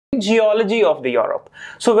Geology of the Europe.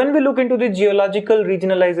 So when we look into the geological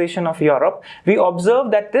regionalization of Europe, we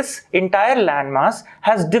observe that this entire landmass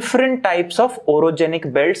has different types of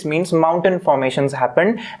orogenic belts, means mountain formations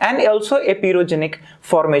happened, and also epirogenic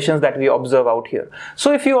formations that we observe out here.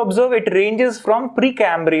 So if you observe, it ranges from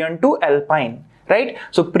Precambrian to Alpine, right?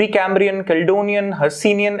 So Precambrian, Caledonian,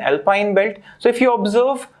 Hercynian, Alpine belt. So if you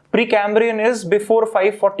observe, Precambrian is before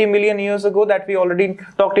 540 million years ago, that we already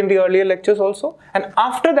talked in the earlier lectures also. And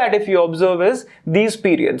after that, if you observe, is these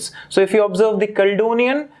periods. So if you observe the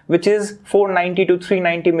Caledonian, which is 490 to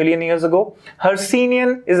 390 million years ago.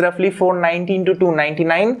 Hercynian is roughly 419 to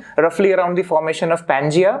 299, roughly around the formation of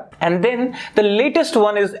Pangaea. And then the latest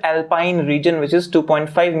one is Alpine region, which is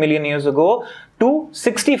 2.5 million years ago to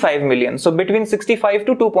 65 million. So between 65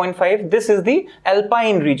 to 2.5, this is the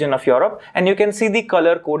Alpine region of Europe, and you can see the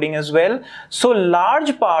color coding as well. So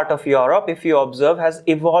large part of Europe, if you observe, has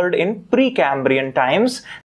evolved in Precambrian times.